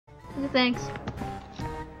Thanks.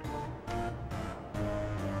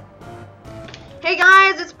 Hey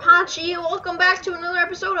guys, it's Pachi. Welcome back to another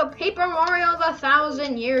episode of Paper Mario: The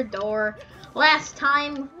Thousand-Year Door. Last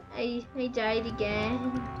time, I died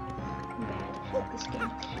again. I'm bad at this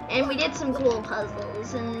game. And we did some cool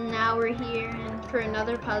puzzles, and now we're here for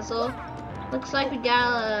another puzzle. Looks like we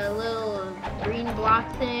got a little green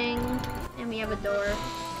block thing, and we have a door.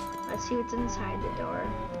 Let's see what's inside the door.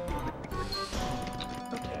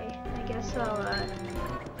 Okay, I guess I'll,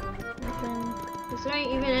 nothing. Is there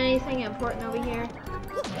even anything important over here?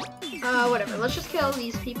 Whatever. Let's just kill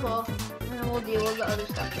these people, and then we'll deal with the other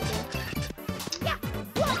stuff later.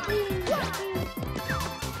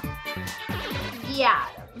 Yeah.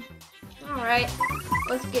 Alright.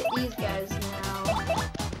 Let's get these guys now.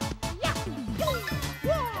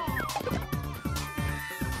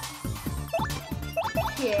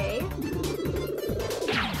 Okay.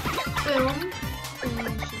 Boom.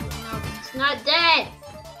 No, it's not dead!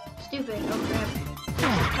 Stupid. Oh crap.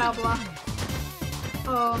 Cow block.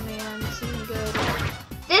 Oh man, this isn't good.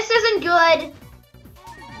 This isn't good!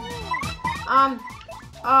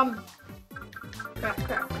 Crap.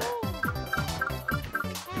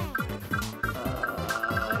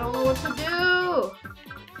 I don't know what to do!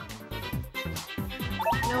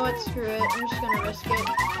 You know what, screw it. I'm just gonna risk it.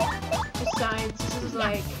 Besides, this is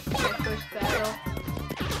like my first battle.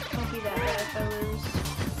 Won't be that bad if I lose.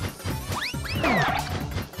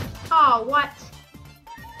 Oh, what?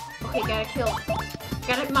 Okay, gotta kill.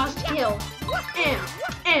 Gotta must kill.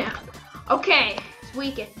 Okay, it's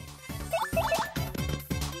weakened.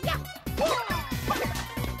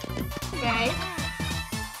 Okay.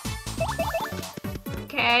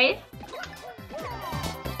 Okay.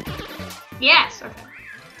 Yes, okay.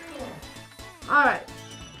 Alright.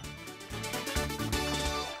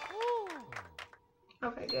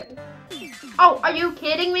 Okay, good. Oh, are you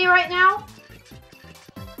kidding me right now?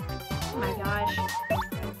 Oh my gosh.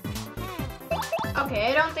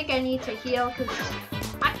 Okay, I don't think I need to heal because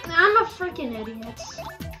I'm a freaking idiot.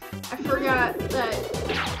 I forgot that it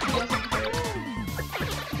doesn't hurt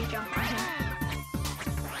if you jump on him.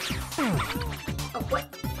 Oh, what?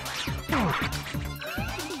 Are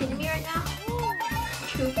you kidding me right now?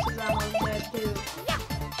 Troops is almost dead too.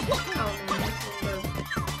 Oh man, this is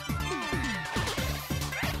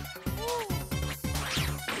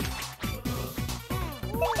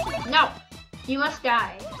low. No! You must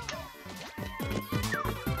die.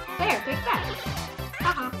 There, take that.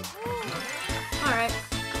 Alright.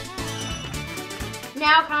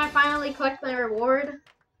 Now can I finally collect my reward?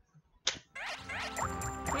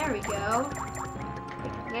 There we go.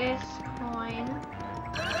 Take this coin.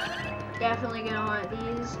 Definitely gonna want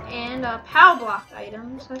these. And POW block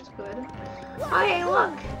items. That's good. Oh hey,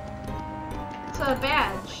 look! It's a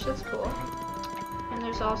badge. That's cool. And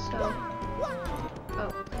there's also... Oh,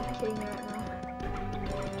 I'm kidding me right now.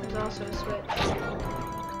 There's also a switch.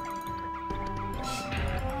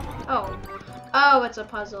 Oh, it's a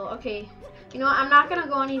puzzle. Okay. You know what? I'm not gonna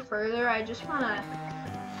go any further. I just wanna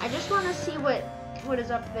see what is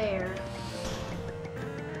up there.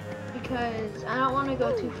 Because I don't want to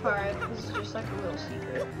go too far. This is just like a little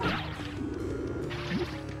secret.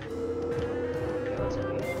 Okay, what's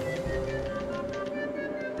up here?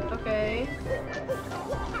 Okay.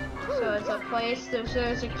 So it's a place. There's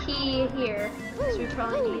a key here. So we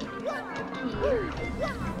probably need a key.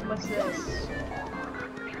 What's this?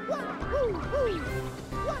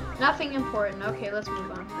 Nothing important. Okay, let's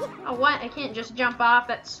move on. Oh, what? I can't just jump off.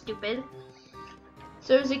 That's stupid.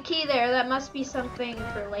 So there's a key there. That must be something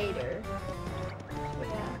for later.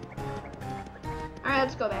 Yeah. Alright,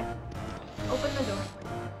 let's go back. Open the door.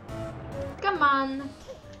 Come on.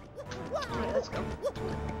 Alright, let's go.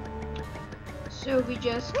 So we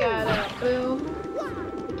just got a boom.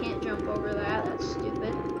 We can't jump over that. That's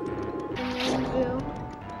stupid. And then boom.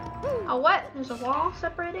 Oh, what? There's a wall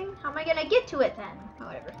separating? How am I gonna get to it then? Oh,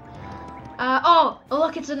 whatever. Oh,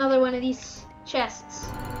 look, it's another one of these chests.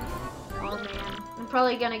 Oh, man. I'm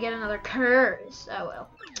probably gonna get another curse. Oh, well.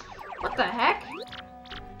 What the heck?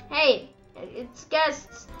 Hey, it's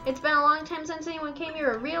guests. It's been a long time since anyone came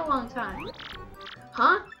here, a real long time.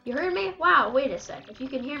 Huh? You heard me? Wow, wait a sec. If you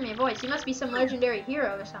can hear my voice, you must be some legendary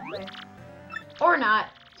hero or something. Or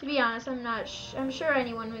not. To be honest, I'm sure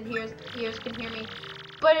anyone with ears can hear me.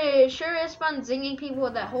 But it sure is fun zinging people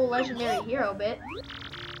with that whole legendary hero bit.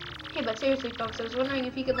 Hey, but seriously, folks, I was wondering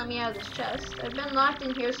if you could let me out of this chest. I've been locked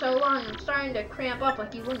in here so long, I'm starting to cramp up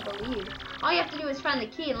like you wouldn't believe. All you have to do is find the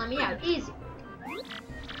key and let me out. Easy.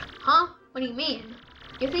 Huh? What do you mean?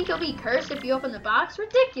 You think you'll be cursed if you open the box?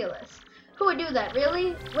 Ridiculous. Who would do that,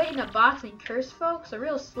 really? Wait in a box and curse folks? A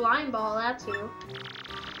real slime ball, that too.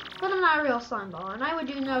 But I'm not a real slime ball, and I would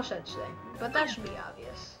do no such thing. But that should be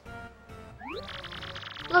obvious.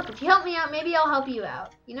 Look, if you help me out, maybe I'll help you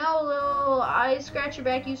out. You know, little I scratch your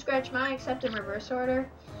back, you scratch mine, except in reverse order.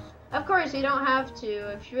 Of course, you don't have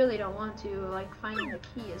to if you really don't want to. Like, finding the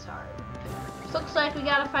key is hard. Looks like we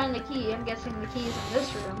gotta find the key. I'm guessing the key is in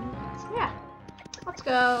this room. So, yeah. Let's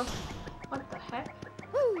go. What the heck?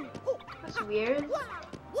 That's weird.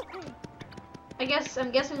 I'm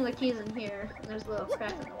guessing the key's in here. And there's a little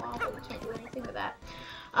crack in the wall, but we can't do anything with that.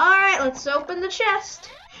 Alright, let's open the chest.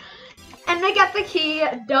 And I got the key.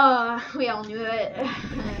 Duh. We all knew it.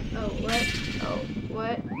 Oh, what? Oh,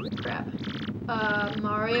 what? Crap.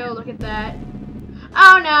 Mario, look at that.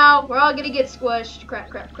 Oh no! We're all gonna get squished. Crap,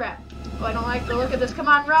 crap, crap. Oh, I don't like the look of this. Come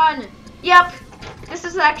on, run! Yep! This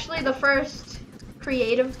is actually the first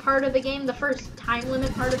creative part of the game, the first time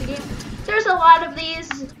limit part of the game. There's a lot of these,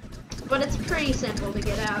 but it's pretty simple to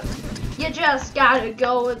get out. You just gotta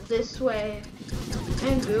go this way.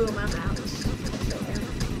 And boom, I'm out.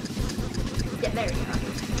 Yeah, there you go.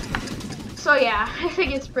 So yeah, I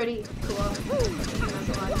think it's pretty cool.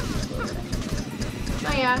 So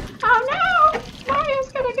yeah. Oh no!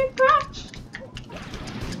 Mario's gonna get crushed!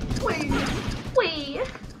 Wee!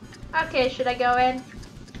 Okay, should I go in?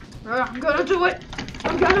 I'm gonna do it!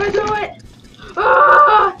 I'm gonna do it!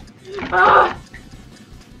 Ah! Ah!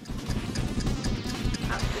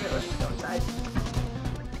 Let's just go inside.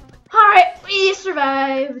 Alright, we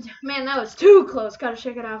survived. Man, that was too close. Gotta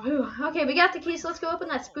shake it off. Whew. Okay, we got the key, so let's go open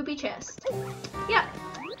that spoopy chest. Yeah,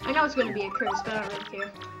 I know it's gonna be a curse, but I don't really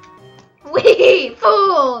care. Wee!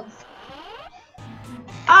 Fools!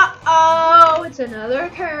 Uh-oh! It's another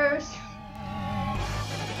curse.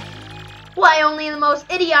 Why, only the most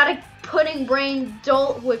idiotic pudding-brained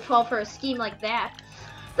dolt would fall for a scheme like that.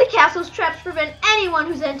 The castle's traps prevent anyone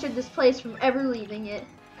who's entered this place from ever leaving it.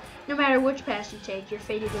 No matter which path you take, you're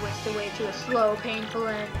fated to waste away to a slow, painful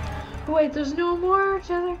end. Wait, there's no more to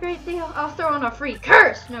the great deal. I'll throw in a free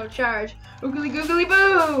curse, no charge. Oogly googly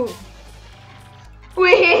boo!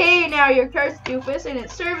 Wee! Now you're cursed, doofus, and it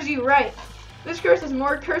serves you right. This curse is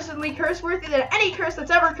more cursedly curse-worthy than any curse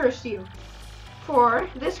that's ever cursed you. For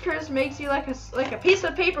this curse makes you like a piece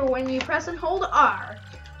of paper when you press and hold R.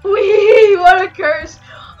 Wee! What a curse!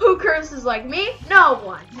 Who curses like me? No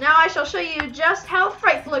one. Now I shall show you just how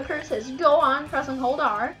frightful a curse is. Go on, press and hold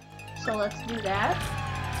R. So let's do that.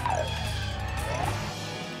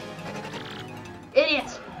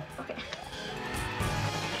 Idiots. Okay.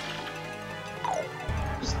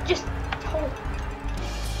 Just hold.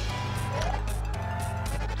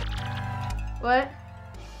 What?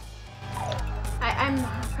 I'm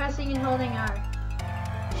pressing and holding R.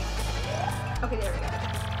 Okay, there we go.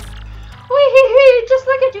 Wee! Just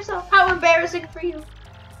look at yourself. How embarrassing for you.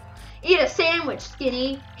 Eat a sandwich,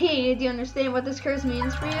 Skinny. Hey, do you understand what this curse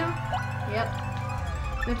means for you? Yep.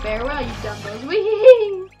 And farewell, you dumbos.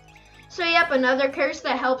 Wee! So yep, another curse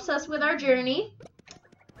that helps us with our journey.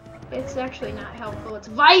 It's actually not helpful. It's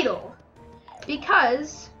vital.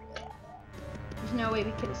 Because there's no way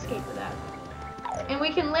we could escape with that. And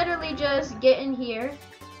we can literally just get in here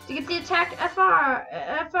to get the attack FXR,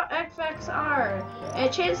 and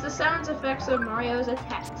it changes the sounds effects of Mario's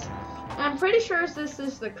attacks. And I'm pretty sure this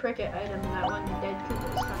is the cricket item that one Dead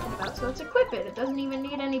Koopa was talking about, so let's equip it. It doesn't even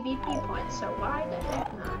need any BP points, so why the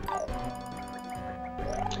heck not?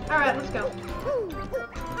 Alright, let's go.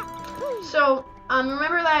 So,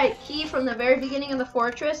 remember that key from the very beginning of the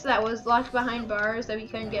fortress that was locked behind bars that we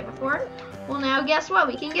couldn't get before? Well, now guess what?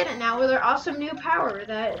 We can get it now with our awesome new power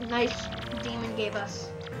that nice demon gave us.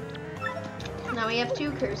 Now we have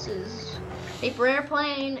two curses. Paper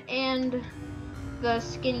Airplane and the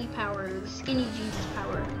Skinny power, the Skinny Jesus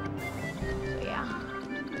power. So yeah,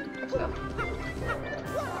 let's go.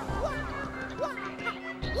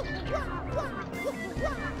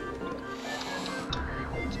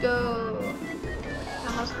 Let's go.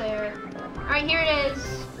 Almost there. Alright, here it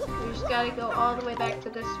is. We just gotta go all the way back to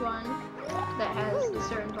this one that has the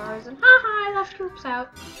certain bars. And haha, I left Koops out.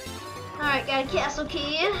 Alright, got a castle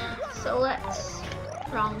key. So let's...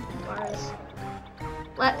 wrong bars.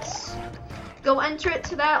 Let's go enter it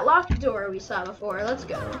to that locked door we saw before. Let's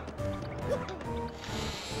go.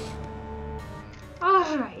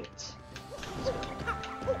 Alright.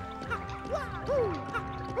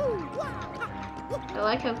 I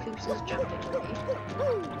like how Koops is jumping at me.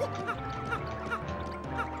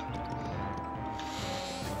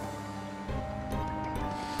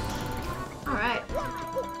 Alright.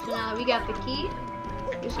 So now that we got the key,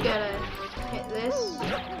 just gotta hit this.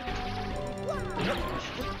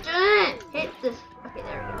 Hit this. Okay,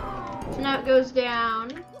 there we go. So now it goes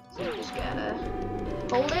down. So you just gotta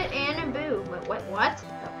hold it and boom. What?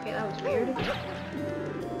 Okay, that was weird.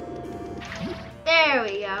 There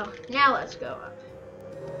we go. Now let's go up.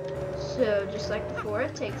 So, just like before,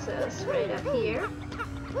 it takes us right up here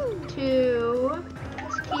to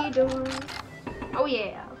this key door. Oh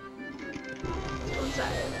yeah. Let's go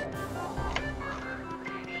inside of there.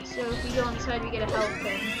 So if we go inside, we get a health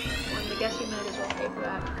thing. Well, I guess we might as well pay for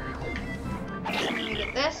that. And then we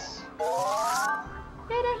get this.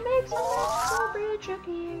 And it makes a magical bridge up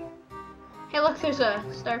here. Hey, look, there's a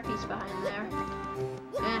star piece behind there.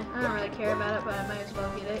 I don't really care about it, but I might as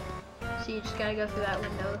well get it. So you just gotta go through that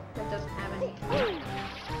window that doesn't have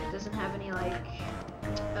any, like,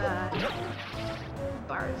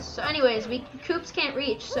 bars. So anyways, Koops can't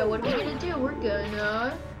reach, so what are we gonna do? We're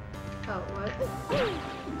gonna... Oh, what?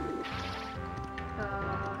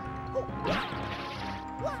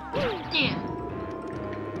 Damn.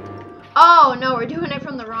 Oh, no, we're doing it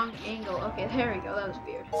from the wrong angle. Okay, there we go. That was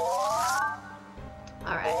weird.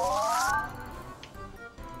 Alright.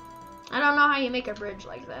 I don't know how you make a bridge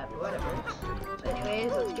like that, but whatever. So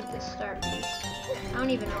anyways, let's get this star piece. I don't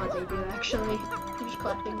even know what they do, actually. I'm just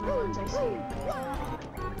collecting the ones I see.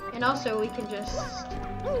 And also, we can just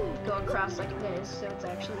go across like this, so it's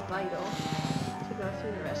actually vital to go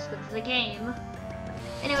through the rest of the game.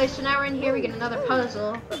 Anyway, so now we're in here, we get another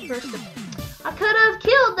puzzle, but first, I could have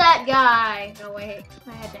killed that guy! No, wait,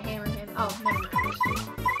 I had to hammer him. Oh, never mind.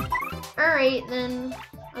 Alright, then,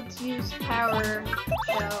 let's use Power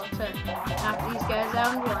Shell to knock these guys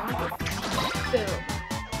out in one. Boom.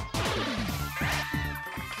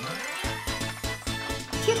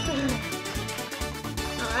 Get them!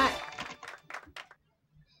 Alright.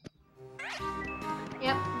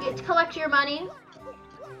 Yep, get to collect your money.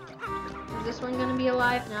 Is this one gonna be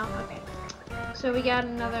alive? No? Okay. So we got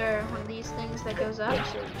another one of these things that goes up,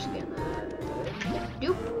 so we're just gonna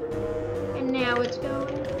doop. And now it's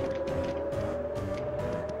going.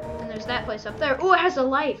 And there's that place up there. Ooh, it has a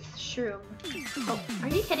life shroom. Oh, are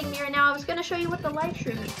you kidding me right now? I was gonna show you what the life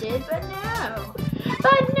shroom did, but no.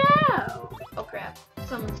 But no! Oh crap.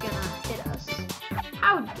 Someone's gonna hit us.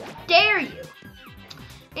 How dare you!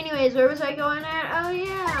 Anyways, where was I going at? Oh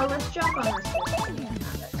yeah, let's jump on this thing. Yeah,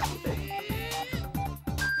 not that stupid.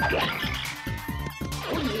 Oh yeah.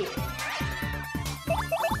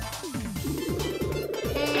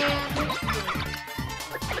 And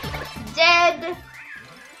dead.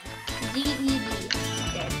 D-E-D.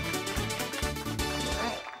 Okay.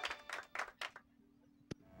 Alright.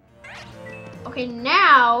 Okay,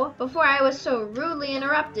 now, before I was so rudely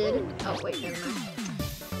interrupted. Oh wait, never mind.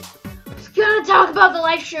 Gonna talk about the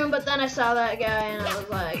life shroom, but then I saw that guy and I was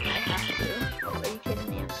like, I have to. Oh, are you kidding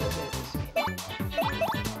me? I'm so good at this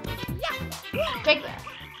game. Take that.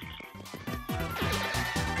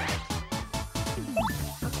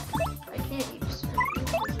 Okay, I can't use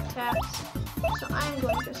these attacks, so I'm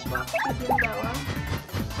going to swap to Bella.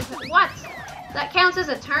 What? That counts as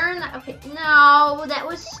a turn? Okay, no, that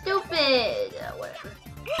was stupid. Whatever.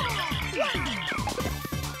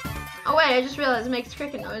 Oh wait, I just realized it makes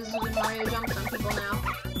cricket noises when Mario jumps on people now.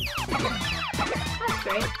 That's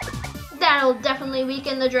great. That'll definitely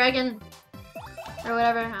weaken the dragon. Or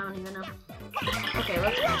whatever, I don't even know. Okay,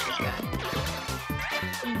 let's finish this guy.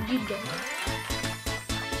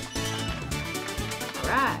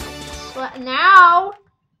 Alright.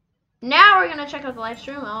 Now we're gonna check out the live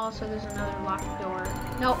stream. Oh, so there's another locked door.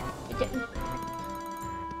 Nope, it didn't.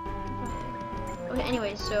 Okay,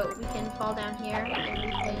 anyways, so we can fall down here and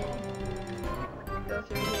we can go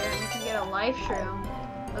through here and we can get a life shroom.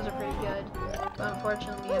 Those are pretty good. But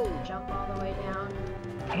unfortunately we have to jump all the way down.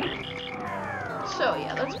 So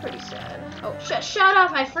yeah, that's pretty sad. Oh, shut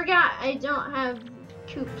up! I forgot I don't have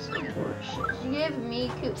Koops anymore. Give me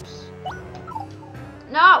Koops.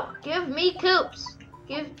 No! Give me Koops!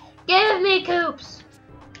 Give me Koops!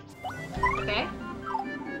 Okay.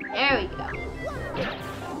 There we go.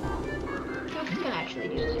 Can actually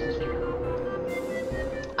do this.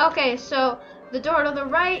 Okay, so the door to the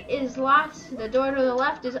right is locked, the door to the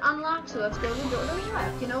left is unlocked, so let's go to the door to the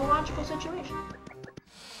left. You know, logical situation.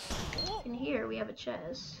 And here we have a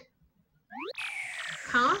chest.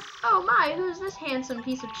 Huh? Oh my, who's this handsome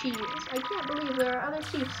piece of cheese? I can't believe there are other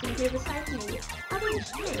thieves in here besides me. How very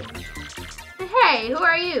strange. Hey, who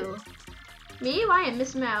are you? Me? Why, I'm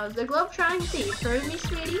Miss Mouse, the globe-trotting thief. Heard of me,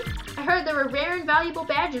 sweetie? I heard there were rare and valuable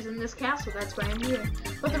badges in this castle, that's why I'm here.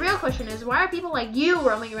 But the real question is, why are people like you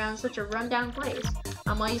roaming around such a run-down place?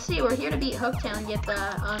 Well, you see, we're here to beat Hooktail and get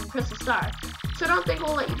the Crystal Star. So don't think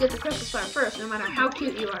we'll let you get the Crystal Star first, no matter how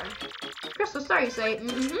cute you are. Crystal Star, you say?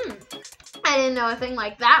 Mm-hmm. I didn't know a thing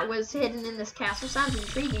like that was hidden in this castle. Sounds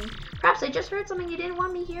intriguing. Perhaps I just heard something you didn't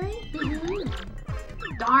want me hearing?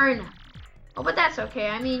 Mm-hmm. Darn. Oh, but that's okay.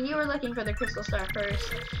 I mean, you were looking for the Crystal Star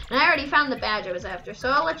first. And I already found the badge I was after, so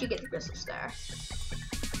I'll let you get the Crystal Star.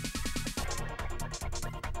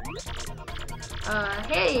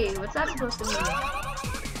 Hey, what's that supposed to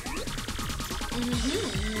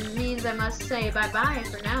mean? Means I must say bye-bye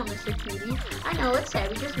for now, Mr. Cutie. I know, it's sad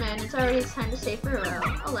we just met. It's already time to say farewell.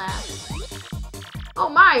 Alas. Oh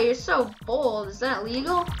my, you're so bold. Is that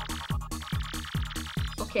legal?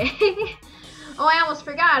 Okay. Oh, I almost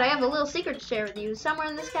forgot. I have a little secret to share with you. Somewhere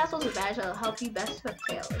in this castle is a badge that'll help you best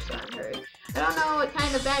Hooktail, or so I've heard. I don't know what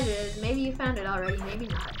kind of badge it is. Maybe you found it already, maybe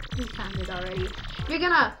not. You found it already. If you're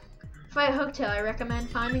gonna fight Hooktail, I recommend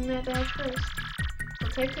finding that badge first. So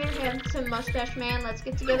take care, handsome mustache man. Let's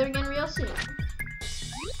get together again real soon.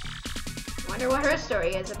 Wonder what her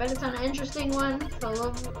story is. I bet it's an interesting one full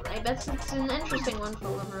of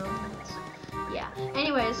romance. Yeah.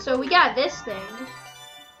 Anyways, so we got this thing.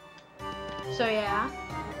 So yeah.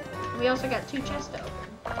 We also got 2 chests to open.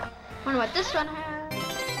 Wonder what this one has.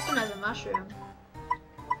 This one has a mushroom.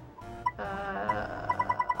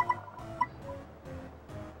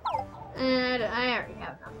 And I already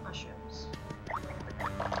have enough mushrooms.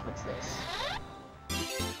 What's this?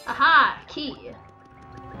 Aha! Key.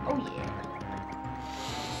 Oh yeah.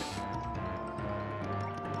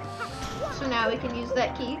 So now we can use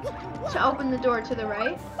that key to open the door to the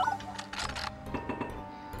right.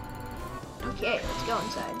 Okay, let's go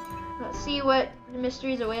inside. Let's see what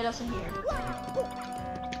mysteries await us in here.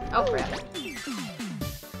 Oh crap.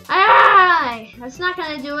 Ah! That's not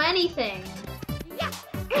gonna do anything. Oh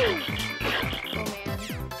man.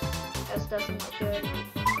 This doesn't look good.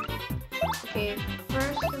 Okay,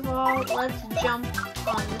 first of all, let's jump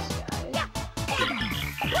on this guy.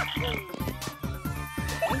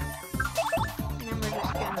 And then we're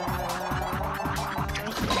just gonna...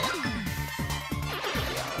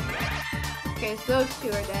 Okay, so those 2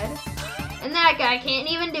 are dead. And that guy can't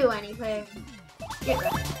even do anything. Get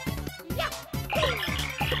ready.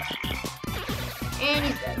 And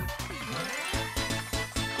he's dead.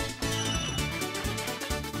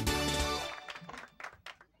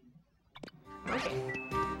 Okay.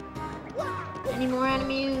 Any more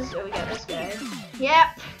enemies? Oh, we got this guy.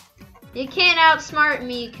 Yep. You can't outsmart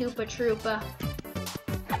me, Koopa Troopa.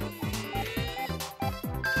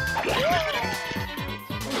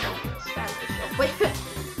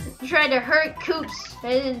 You tried to hurt Koops.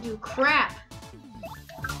 They didn't do crap.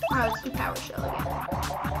 Oh, let's do Power Shell again.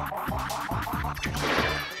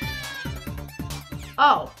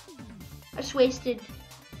 Oh. I just wasted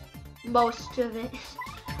most of it.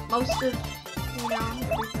 Most of, you know,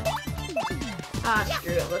 everything. Ah,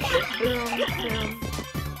 screw it. Let's just boom, boom.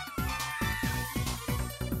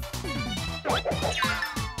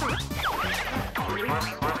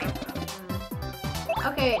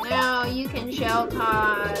 Okay, now you can shell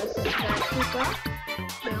toss that Koopa.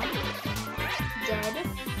 Boom. Dead.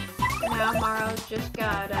 Now Mario's just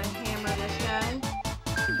gotta hammer this guy.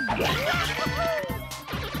 Great. Okay.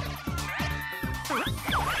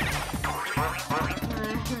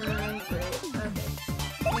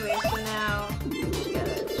 Anyway, so now just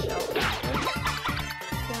gotta shell toss this.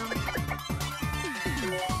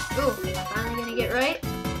 Ooh, am I finally gonna get right?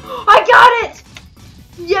 I got it!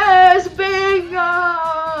 Yes,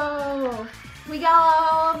 bingo! We got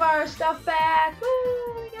all of our stuff back.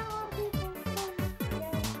 Woo, we got all of it.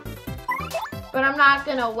 But I'm not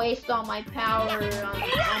gonna waste all my power on this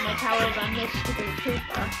stupid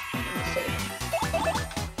Koopa.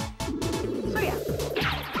 So yeah.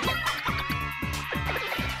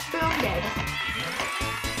 Boom, dead.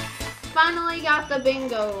 Finally got the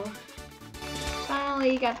bingo.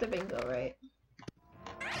 Finally got the bingo right.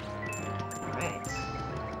 Alright.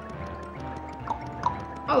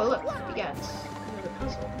 Oh, look, we got another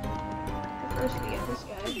puzzle. But first, we got this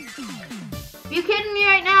guy. Are you kidding me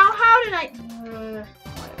right now? How did I... whatever.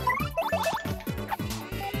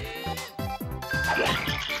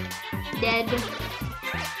 Dead.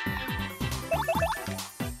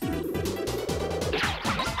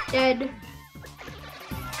 Dead.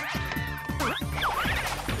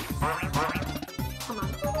 Come on.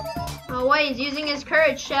 Oh, wait, he's using his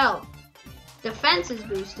courage shell. Defense is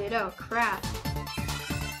boosted. Oh, crap.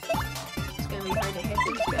 It's gonna be hard to hit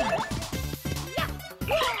this guy.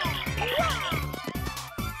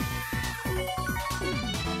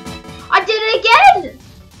 I did it again!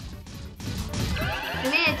 I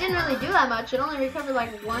mean, it didn't really do that much. It only recovered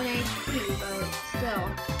like 1 HP, but still.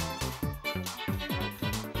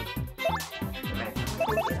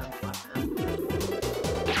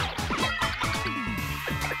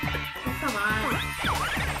 Oh, come on.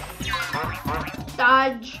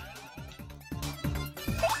 Dodge.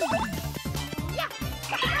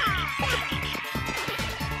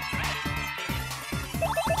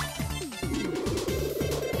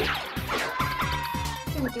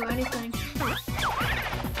 do anything.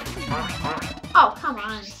 Oh, come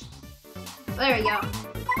on. There we go.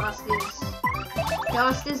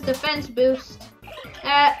 Lost his defense boost.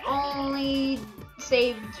 That only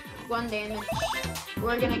saved 1 damage.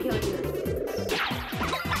 We're gonna kill you.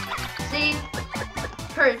 See?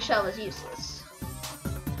 Courage Shell is useless.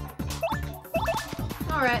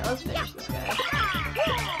 Alright, let's finish this guy.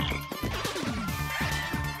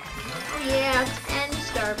 Oh yeah, 10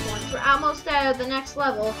 star points. We're almost at the next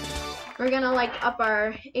level. We're gonna like up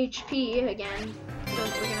our HP again. So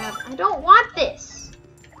we're gonna have. I don't want this!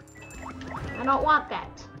 I don't want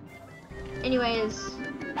that. Anyways, so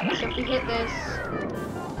if we hit this,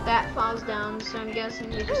 that falls down, so I'm guessing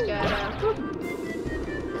we just gotta,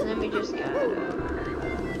 and then we just gotta,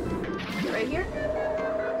 right here,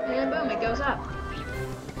 and then boom, it goes up.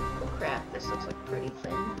 Oh crap, this looks like pretty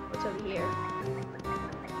thin. What's over here?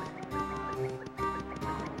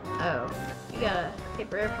 Oh, you got a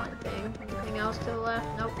paper airplane thing. Anything else to the left?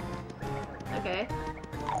 Nope. Okay.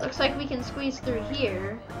 Looks like we can squeeze through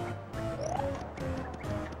here.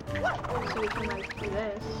 So we can like do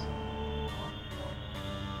this.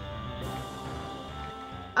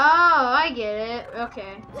 Oh, I get it.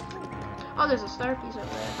 Okay. Oh, there's a star piece over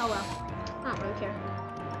there. Oh well. I don't really care.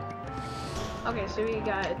 Okay, so we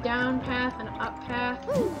got a down path and an up path.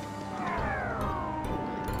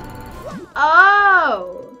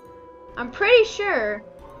 Oh! I'm pretty sure.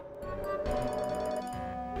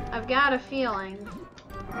 I've got a feeling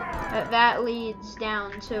that leads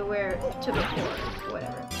down to where to before.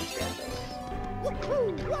 Whatever. Let's grab this.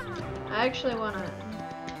 I actually wanna.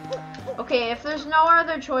 Okay, if there's no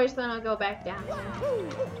other choice, then I'll go back down here.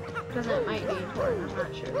 Because it might be important. I'm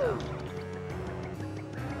not sure though.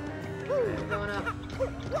 Alright, we're going up.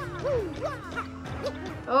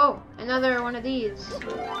 Oh, another one of these.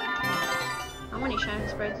 How many shining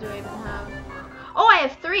sprites do I even have? Oh, I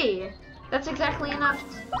have 3. That's exactly enough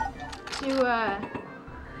to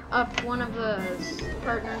up one of the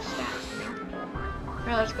partner's stats.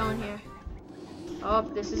 Alright, let's go in here. Oh,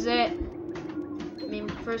 this is it. I mean,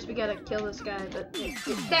 first we gotta kill this guy, but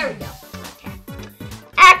there we go. Okay.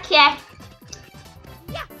 Okay.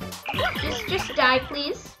 Just die,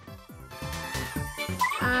 please.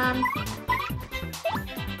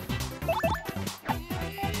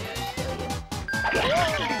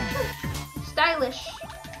 Stylish.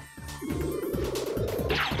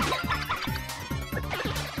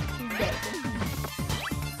 Dead.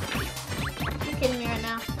 You kidding me right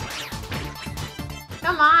now?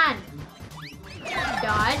 Come on.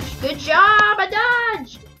 Dodge. Good job. I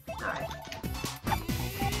dodged. Alright.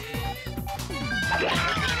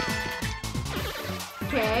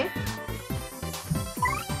 Okay.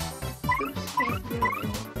 Oops, can't do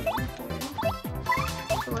anything.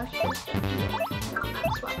 So let's just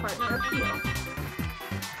swap partner appeal.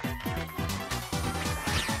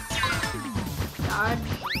 Dodge.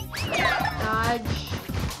 Dodge.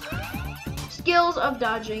 Skills of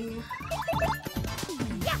dodging.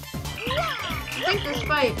 I think this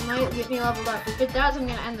fight might get me leveled up. If it does, I'm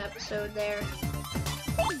gonna end the episode there.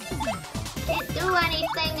 Can't do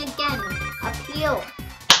anything again. Appeal.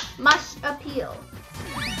 Must appeal.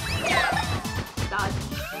 Dodge.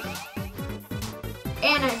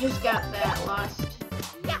 And I just got that lost.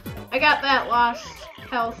 I got that lost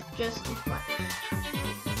health just in flash.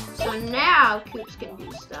 So now Koops can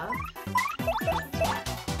do stuff.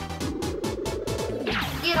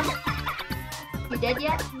 Get him. You dead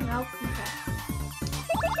yet? Nope. Okay.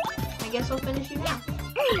 I guess I'll finish you now.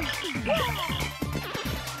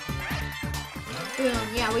 Boom.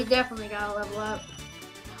 Yeah, we definitely gotta level up.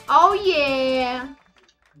 Oh yeah!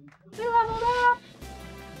 We leveled up!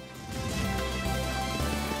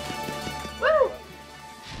 Woo!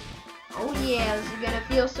 Oh yeah, this is gonna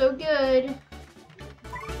feel so good.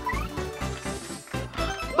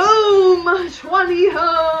 Boom! 20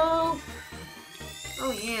 health!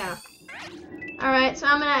 Oh yeah. Alright, so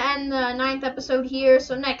I'm gonna end the 9th episode here.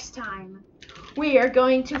 So next time, we are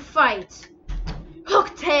going to fight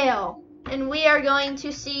Hooktail. And we are going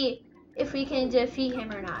to see if we can defeat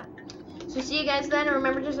him or not. So see you guys then. And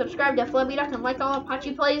remember to subscribe to Flubby Duck and like all of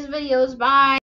Pachi Plays videos. Bye!